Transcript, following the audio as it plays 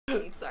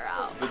Deets are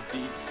out. The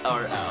deets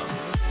are out.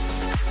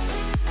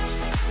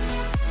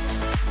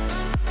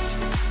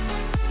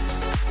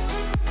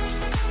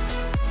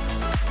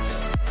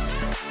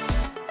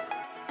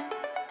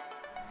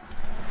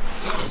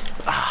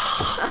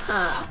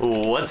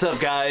 What's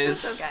up,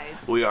 guys? What's up,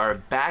 guys? We are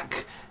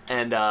back,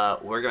 and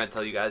we're gonna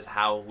tell you guys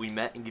how we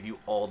met and give you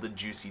all the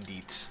juicy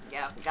deets.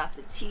 Yeah, we got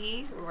the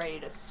tea. We're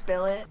ready to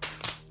spill it.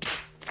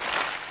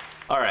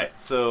 All right,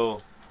 so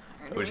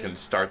we're just gonna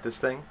start this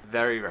thing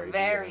very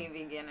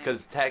beginning.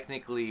 Because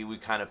technically, we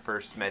kind of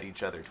first met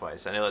each other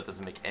twice. I know that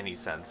doesn't make any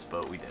sense,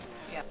 but we did.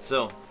 Yeah.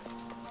 So,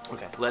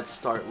 okay, let's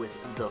start with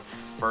the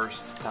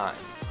first time.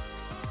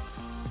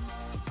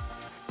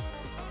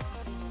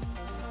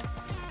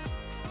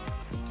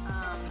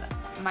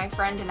 My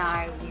friend and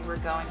I, we were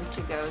going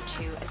to go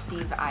to a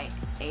Steve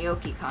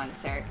Aoki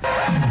concert.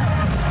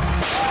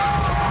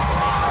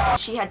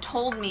 She had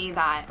told me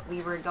that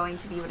we were going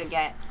to be able to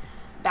get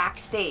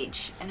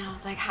backstage, and I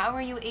was like, how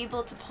are you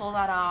able to pull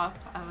that off?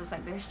 I was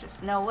like, there's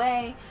just no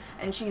way.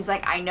 And she's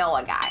like, I know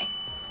a guy.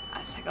 I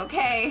was like,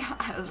 okay.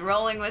 I was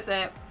rolling with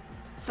it.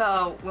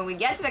 So when we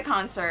get to the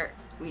concert,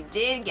 we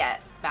did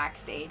get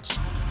backstage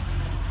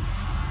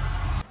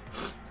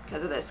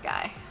because of this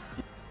guy.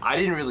 I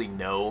didn't really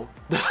know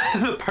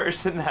the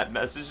person that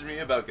messaged me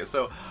about it.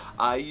 So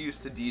I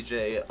used to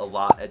DJ a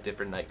lot at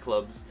different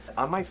nightclubs.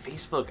 On my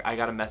Facebook, I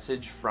got a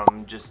message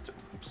from just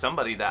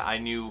somebody that I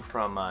knew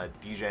from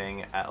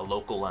DJing at a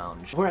local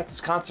lounge. We're at this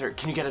concert,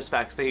 can you get us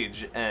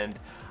backstage? And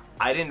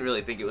I didn't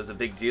really think it was a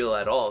big deal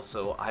at all.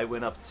 So I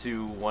went up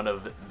to one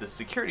of the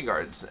security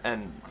guards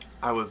and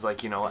I was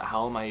like, you know,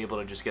 how am I able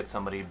to just get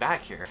somebody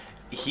back here?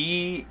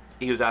 He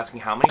was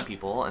asking how many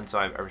people, and so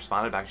I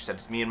responded back. She said,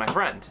 it's me and my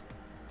friend.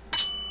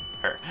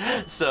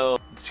 So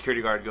the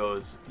security guard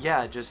goes,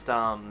 yeah, just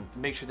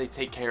make sure they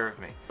take care of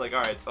me. Like,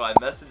 all right, so I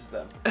messaged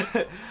them.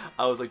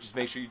 I was like, just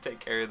make sure you take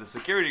care of the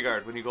security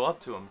guard when you go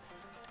up to him.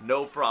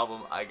 No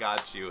problem, I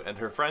got you. And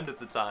her friend at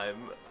the time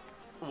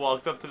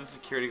walked up to the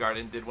security guard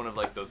and did one of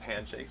like those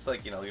handshakes,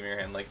 like, you know, give me your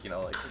hand, like, you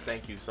know, like,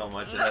 thank you so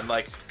much. And then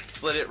like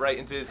slid it right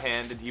into his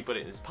hand and he put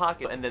it in his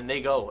pocket. And then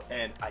they go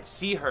and I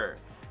see her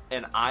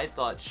and I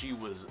thought she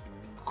was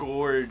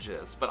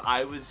gorgeous, but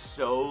I was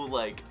so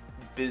like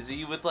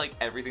busy with like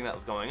everything that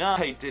was going on.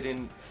 I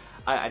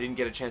didn't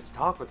get a chance to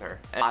talk with her.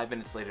 And 5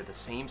 minutes later, the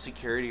same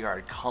security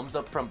guard comes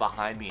up from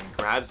behind me and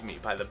grabs me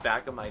by the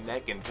back of my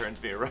neck and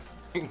turns me around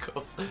and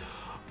goes,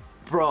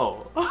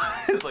 bro,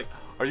 it's like,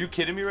 are you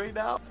kidding me right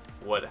now?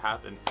 What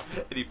happened?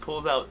 And he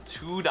pulls out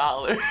 $2.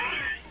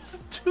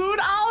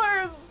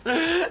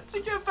 $2 to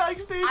get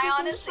backstage. I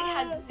honestly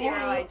had zero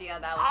idea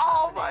that was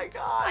happening. My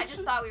god! I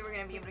just thought we were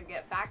gonna be able to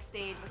get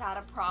backstage without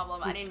a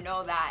problem. I didn't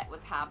know that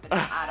was happening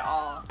at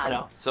all. I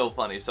know, so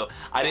funny. So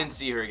I didn't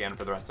see her again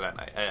for the rest of that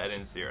night. I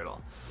didn't see her at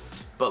all.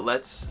 But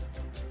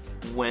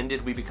when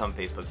did we become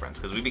Facebook friends?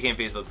 Because we became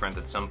Facebook friends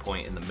at some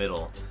point in the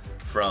middle,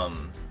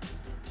 from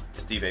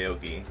Steve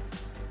Aoki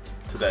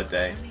to that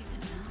day.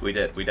 We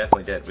did. We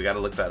definitely did. We got to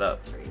look that up.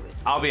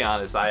 I'll be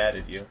honest. I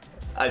added you.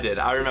 I did.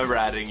 I remember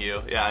adding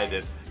you. Yeah, I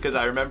did. Because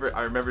I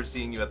remember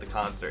seeing you at the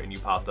concert and you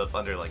popped up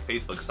under like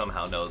Facebook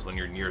somehow knows when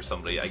you're near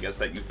somebody, I guess,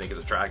 that you think is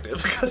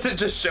attractive because it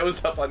just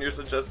shows up on your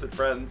suggested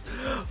friends.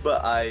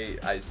 But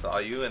I saw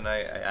you and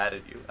I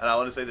added you. And I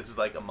want to say this is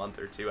like a month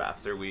or two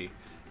after we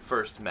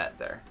first met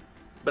there.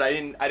 But I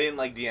didn't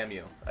like DM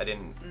you. I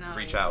didn't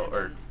reach out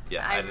or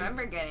yeah. I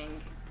remember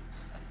getting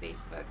a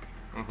Facebook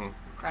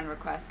friend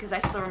request because I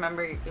still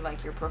remember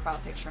like your profile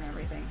picture and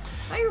everything.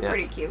 I thought you were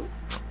pretty cute.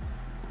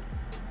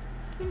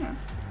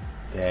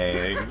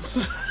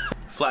 Thanks.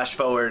 Flash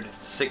forward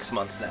 6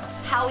 months now.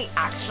 How we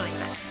actually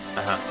met.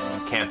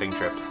 Camping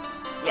trip.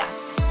 Yeah.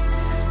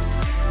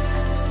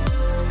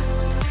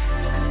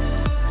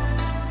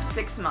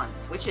 6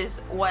 months, which is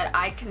what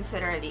I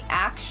consider the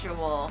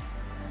actual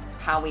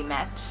how we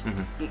met,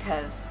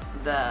 because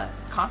the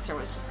concert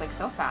was just like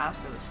so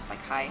fast. It was just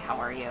like, hi, how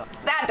are you?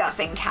 That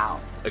doesn't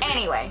count. Okay.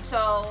 Anyway,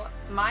 so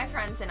my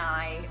friends and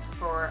I,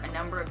 for a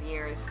number of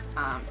years,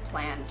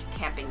 planned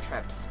camping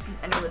trips,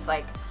 and it was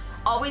like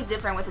always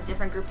different with a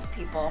different group of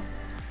people.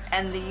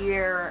 And the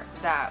year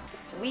that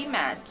we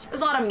met, there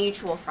was a lot of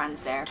mutual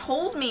friends there.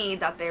 Told me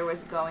that there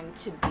was going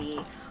to be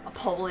a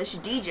Polish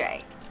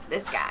DJ.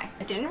 This guy.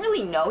 I didn't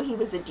really know he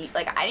was a DJ.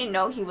 Like, I didn't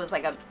know he was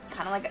like a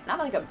kind of like not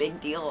like a big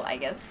deal, I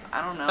guess.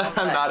 I don't know.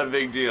 But, not a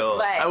big deal.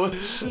 But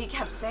she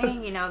kept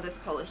saying, you know, this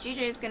Polish DJ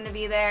is going to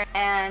be there,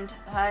 and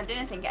I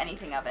didn't think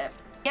anything of it.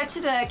 Get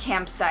to the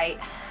campsite.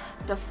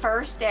 The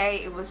first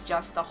day, it was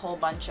just a whole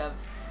bunch of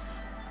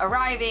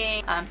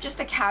arriving,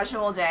 just a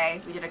casual day.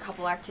 We did a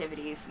couple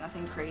activities,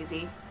 nothing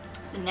crazy.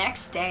 The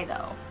next day,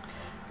 though,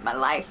 my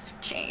life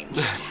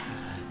changed.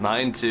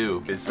 Mine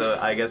too. So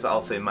I guess I'll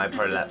say my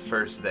part of that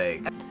first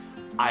day.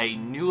 I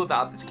knew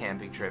about this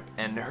camping trip,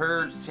 and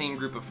her same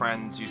group of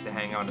friends used to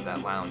hang out at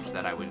that lounge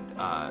that I would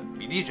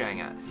be DJing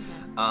at.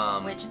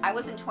 Which I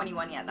wasn't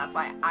 21 yet, that's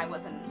why I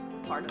wasn't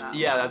part of that.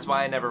 Yeah, that's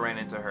why I never ran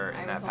into her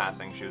in that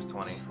passing. She was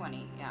 20.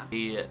 20, yeah.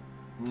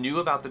 We knew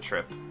about the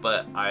trip,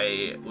 but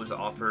I was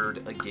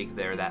offered a gig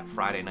there that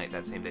Friday night,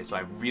 that same day, so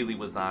I really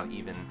was not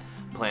even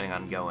planning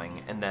on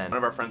going. And then one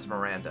of our friends,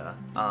 Miranda,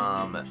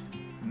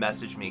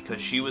 messaged me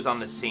because she was on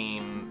the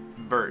same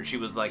verge. She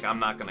was like, I'm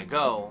not gonna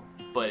go,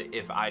 but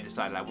if I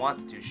decided I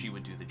wanted to, she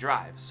would do the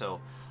drive. So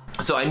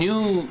I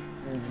knew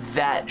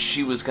that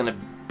she was gonna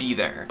be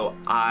there. So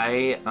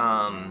I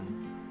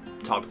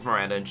talked with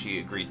Miranda and she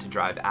agreed to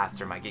drive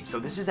after my gig. So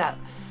this is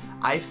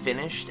I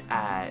finished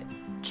at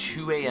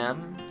 2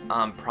 a.m.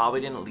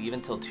 Probably didn't leave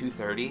until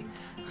 2:30.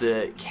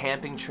 The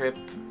camping trip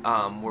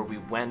where we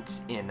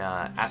went in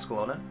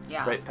Ascalona.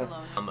 Yeah, right?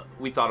 Ascalona.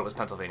 We thought it was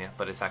Pennsylvania,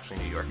 but it's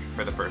actually New York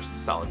for the first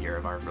solid year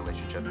of our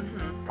relationship.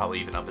 Probably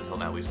even up until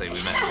now we say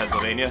we met in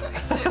Pennsylvania.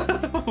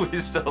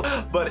 We still,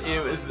 but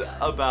it was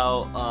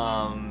about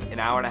an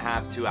hour and a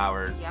half, 2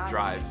 hour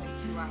drive it's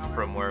like 2 hours.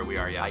 from where we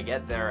are. Yeah, I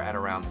get there at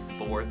around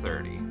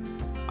 4:30.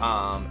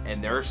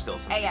 And there are still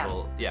some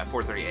people,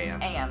 4:30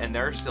 a.m. And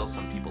there are still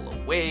some people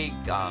awake,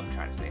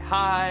 trying to say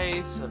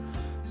hi.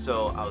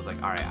 So I was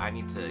like, all right, I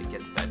need to get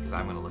to bed because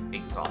I'm gonna look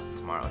exhausted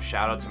tomorrow.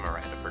 Shout out to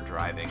Miranda for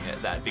driving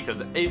that,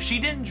 because if she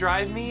didn't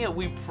drive me,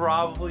 we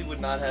probably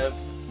would not have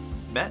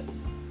met.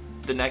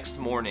 The next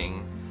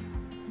morning,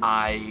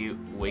 I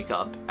wake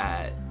up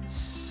at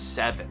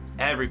 7.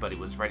 Everybody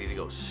was ready to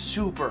go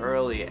super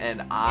early,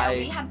 and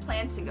we had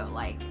plans to go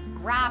like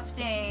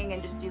rafting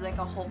and just do like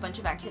a whole bunch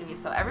of activities.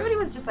 So everybody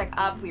was just like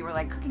up. We were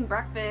like cooking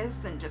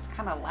breakfast and just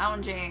kind of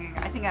lounging.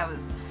 I think I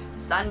was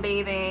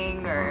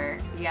sunbathing or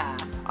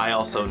I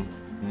also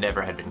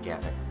never had been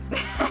camping.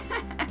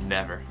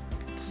 Never.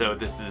 So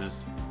this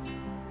is.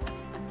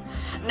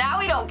 Now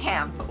we don't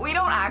camp. We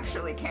don't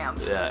actually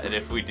camp. Yeah, and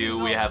if we do,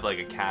 we have like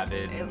a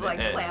cabin. It's like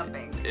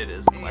glamping. It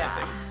is glamping.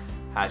 Yeah.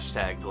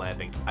 Hashtag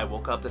glamping. I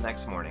woke up the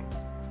next morning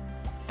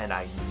and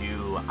I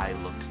knew I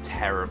looked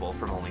terrible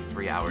from only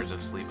 3 hours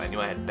of sleep. I knew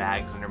I had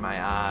bags under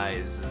my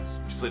eyes,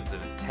 slept in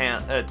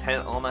a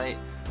tent all night.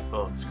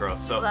 Oh, it's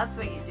gross. So well, that's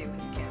what you do when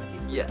you camp.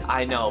 You sleep in a I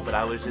tent. know, but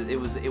I was just, it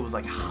was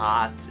like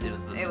hot. It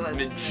was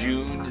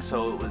mid-June,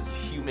 so it was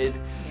humid.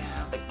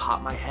 I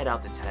pop my head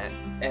out the tent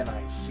and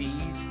I see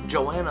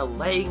Joanna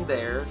laying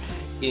there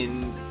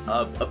in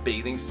a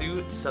bathing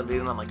suit,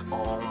 sunbathing. I'm like,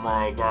 oh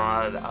my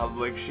god. I'm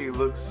like, she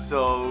looks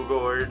so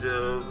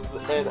gorgeous.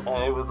 And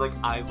I was like,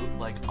 I look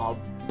like a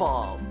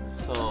bum.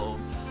 So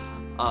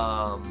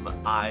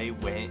I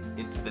went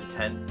into the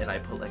tent and I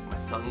put like my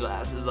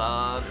sunglasses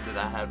on, and then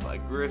I had my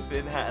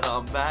Griffin hat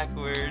on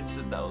backwards,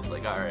 and I was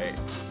like, all right,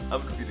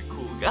 I'm gonna be the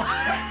cool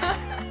guy.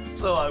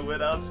 So I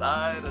went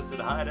outside, I said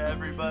hi to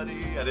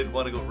everybody. I didn't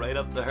want to go right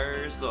up to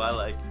her, so I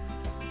like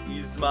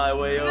eased my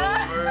way over.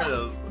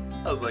 And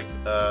I was like,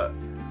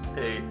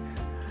 hey,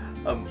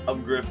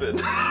 I'm Griffin.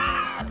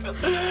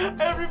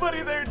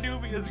 Everybody there knew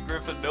me as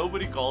Griffin.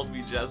 Nobody called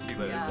me Jesse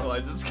there, so I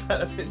just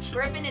kind of introduced.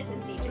 Griffin is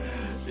his DJ.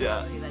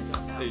 Yeah. That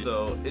don't know.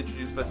 So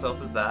introduced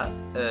myself as that,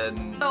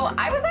 and so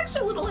I was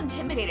actually a little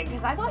intimidated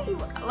because I thought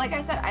like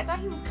I said, I thought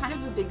he was kind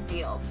of a big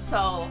deal.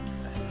 So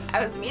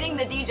I was meeting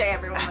the DJ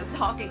everyone was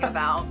talking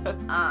about.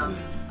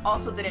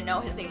 Also didn't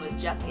know his name was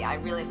Jesse. I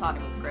really thought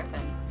it was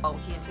Griffin. Oh,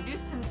 he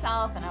introduced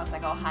himself and I was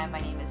like, oh, hi, my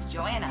name is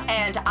Joanna.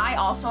 And I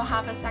also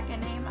have a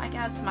second name, I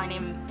guess.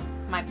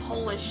 My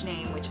Polish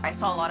name, which I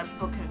saw a lot of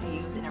people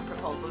confuse in a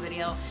proposal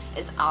video,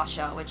 is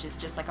Asha, which is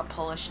just like a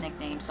Polish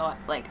nickname. So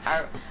like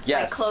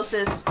my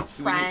closest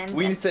friends.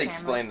 We need to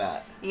explain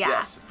that. Yeah.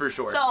 Yes, for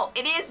sure. So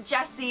it is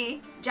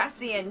Jesse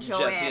and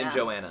Joanna. Jesse and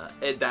Joanna.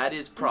 And that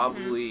is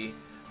probably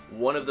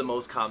one of the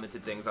most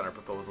commented things on our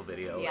proposal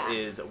video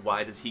is,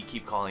 why does he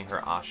keep calling her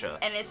Asha?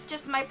 And it's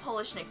just my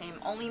Polish nickname.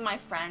 Only my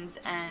friends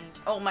and,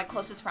 my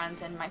closest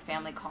friends and my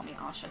family call me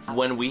Asha. So.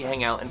 When we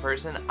hang out in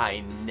person, I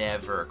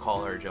never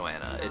call her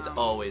Joanna. No. It's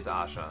always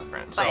Asha,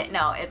 friend. So, but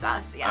no, it's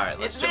us, yeah. All right,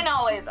 it's been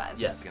always us.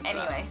 Yes.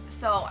 Anyway,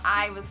 so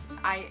I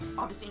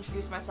obviously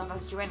introduced myself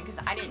as Joanna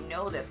because I didn't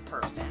know this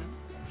person.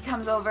 He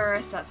comes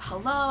over, says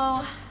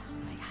hello.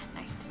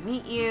 Nice to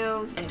meet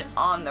you. And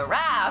on the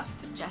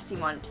raft, Jesse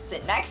wanted to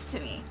sit next to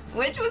me,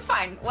 which was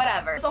fine,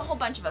 whatever. There's a whole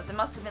bunch of us. It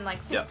must have been like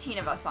 15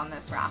 of us on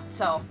this raft.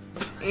 So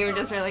you were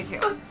just really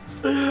cute.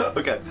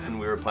 Okay. And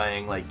we were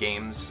playing like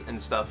games and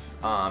stuff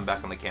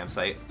back on the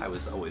campsite. I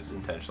was always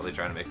intentionally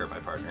trying to make her my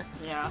partner.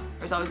 Yeah.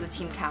 There's always a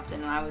team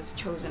captain and I was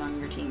chosen on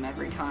your team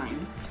every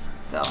time.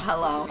 So,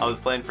 hello. I was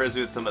playing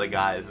Frisbee with some of the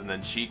guys, and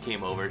then she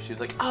came over. She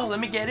was like, oh, let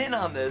me get in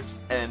on this.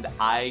 And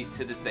I,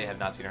 to this day, have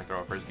not seen her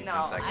throw a Frisbee since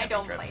that camping trip. No,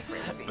 I don't play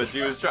Frisbee. But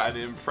she was trying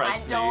to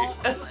impress me. I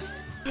don't.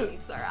 The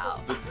deets are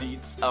out. The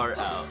deets are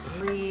out.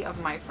 3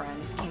 of my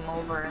friends came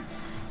over,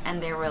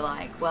 and they were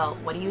like, well,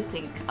 what do you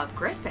think of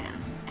Griffin?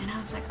 And I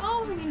was like,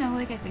 oh,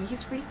 I think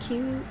he's pretty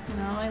cute.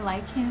 I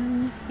like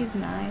him. He's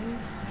nice.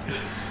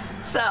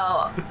 So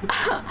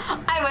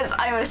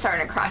I was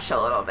starting to crush a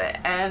little bit,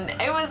 and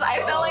I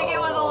felt like it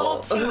was a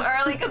little too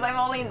early because I've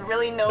only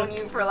really known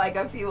you for like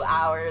a few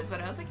hours, but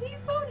I was like, he's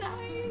so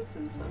nice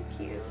and so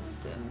cute,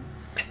 and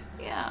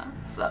Yeah,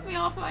 swept me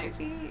off my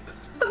feet.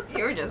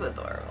 You were just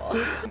adorable.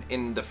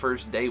 In the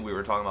first day, we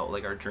were talking about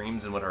like our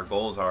dreams and what our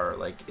goals are.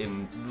 Like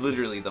in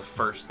literally the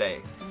first day,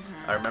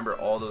 I remember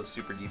all those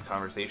super deep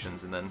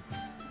conversations, and then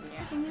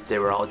they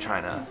were all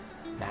trying to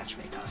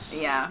matchmake us.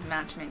 Yeah,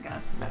 matchmake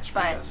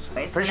us.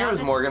 Pretty sure it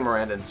was Morgan,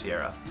 Miranda, and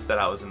Sierra that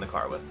I was in the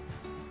car with.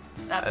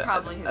 That's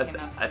probably who came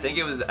up to I think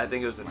it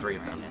was the three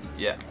of them.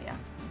 Yeah. Yeah.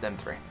 Them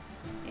three.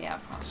 Yeah,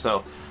 probably.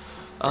 So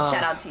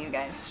shout out to you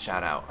guys.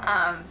 Shout out.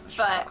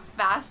 But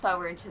fast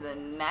forward to the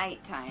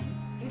nighttime.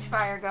 Huge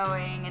fire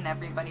going, and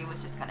everybody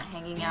was just kind of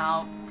hanging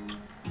out.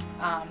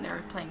 They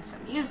were playing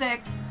some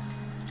music.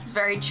 It was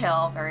very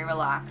chill, very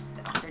relaxed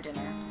after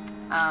dinner.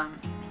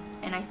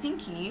 And I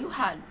think you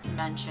had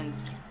mentioned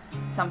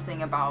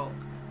something about,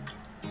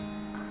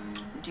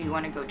 do you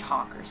want to go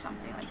talk or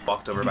something like that?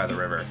 Walked over by the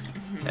river,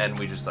 and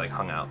we just like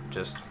hung out,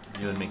 just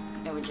you and me.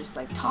 And we just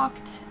like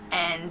talked,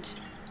 and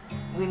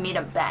we made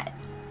a bet.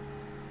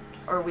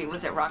 Or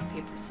was it rock,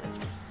 paper,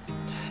 scissors?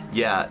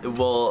 Yeah,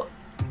 well,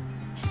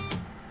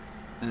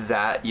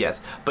 that,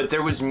 yes. But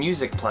there was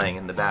music playing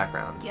in the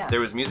background. Yeah. There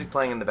was music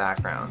playing in the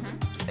background,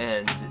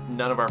 and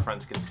none of our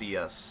friends could see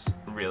us,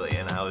 really.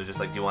 And I was just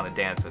like, do you want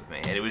to dance with me?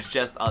 And it was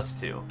just us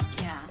two.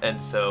 Yeah.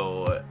 And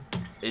so,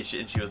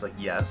 she was like,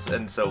 yes.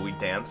 And so we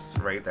danced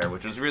right there,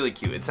 which was really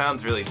cute. It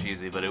sounds really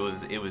cheesy, but it was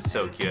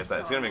so cute. I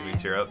thought it's going to make me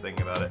tear up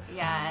thinking about it.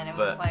 Yeah, and it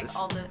was like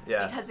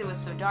because it was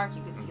so dark,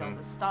 you could see all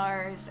the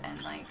stars,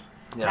 and like,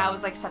 that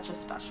was like such a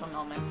special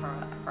moment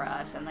for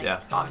us, and like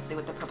obviously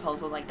with the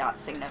proposal, like that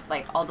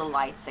like all the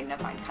lights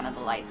signified kind of the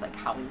lights, like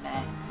how we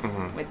met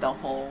with the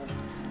whole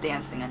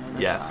dancing under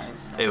the stars.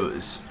 So. It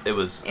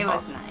was awesome.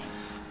 Was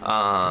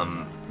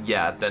nice.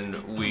 Yeah,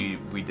 then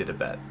we did a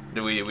bet.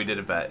 We did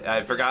a bet.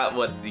 I forgot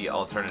what the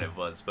alternative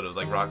was, but it was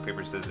like rock,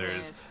 paper,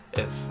 scissors.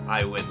 If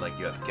I win, like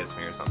you have to kiss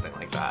me or something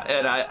like that.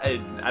 And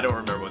I don't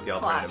remember what the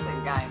alternative was.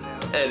 Classic guy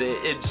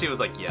move. And she was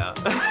like, yeah.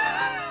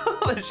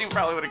 She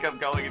probably would have kept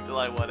going until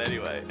I won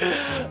anyway.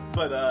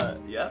 But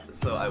yeah,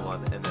 so I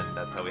won, and then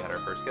that's how we had our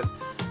first kiss.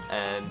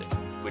 And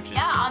which is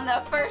on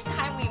the first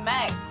time we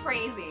met,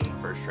 crazy.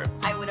 First trip.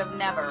 I would have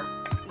never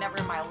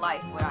in my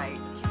life would I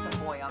kiss a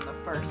boy on the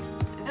first.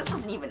 This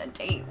wasn't even a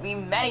date. We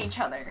met each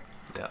other.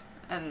 Yeah.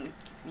 And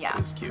yeah,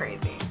 it's cute.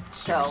 Crazy.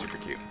 Super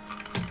cute.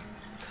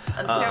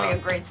 It's gonna be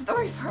a great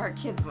story for our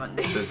kids one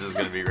day. This is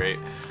gonna be great.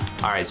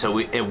 All right, so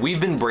we've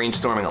been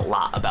brainstorming a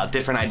lot about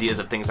different ideas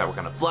of things that we're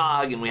gonna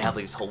vlog, and we have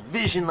like this whole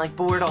vision like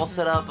board all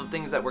set up of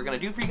things that we're gonna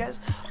do for you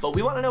guys. But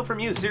we want to know from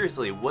you,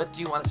 seriously, what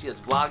do you want to see us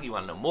vlog? You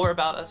want to know more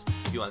about us?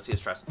 You want to see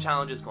us try some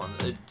challenges, go on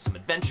some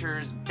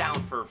adventures?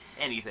 Down for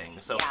anything.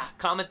 So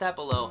comment that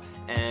below,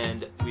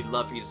 and we'd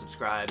love for you to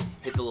subscribe,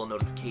 hit the little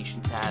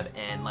notification tab,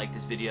 and like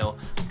this video.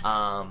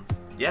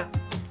 Yeah,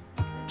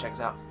 check us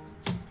out.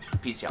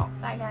 Peace, y'all.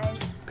 Bye, guys.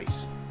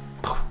 Peace.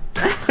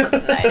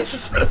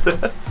 Nice.